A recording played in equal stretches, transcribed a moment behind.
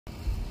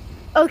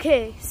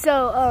Okay,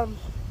 so,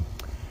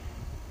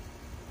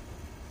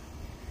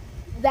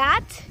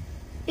 that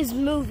is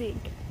moving.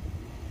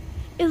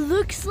 It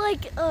looks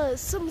like,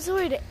 some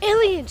sort of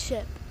alien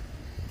ship.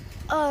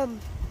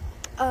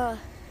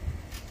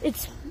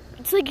 It's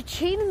like a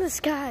chain in the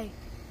sky.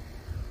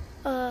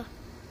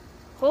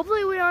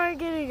 Hopefully we aren't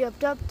getting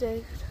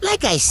abducted.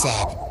 Like I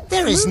said,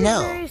 there is Moving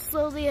no very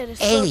slowly at a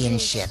slow alien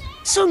pace. ship,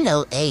 so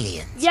no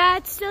aliens. Yeah,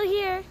 it's still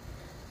here.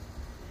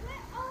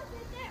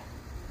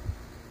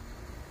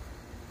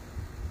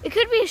 It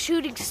could be a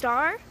shooting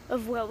star,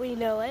 of what we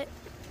know it.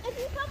 If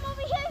you come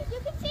over here, you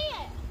can see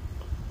it.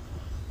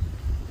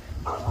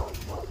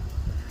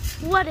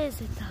 What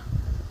is it, though?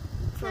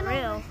 For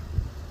real.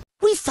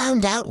 We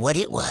found out what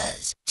it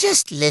was.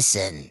 Just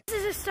listen.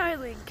 This is a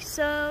Starlink,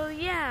 so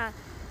yeah.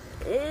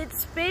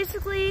 It's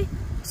basically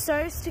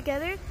stars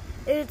together.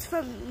 It's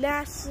from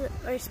NASA,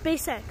 or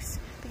SpaceX,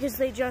 because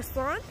they just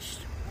launched.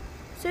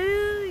 So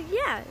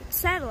yeah, it's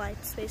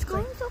satellites,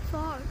 basically. Going so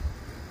far.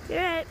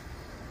 You're right.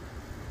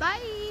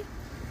 Bye.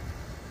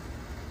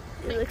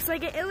 It looks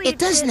like an alien It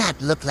does ship.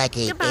 not look like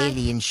an Goodbye.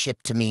 alien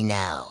ship to me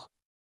now.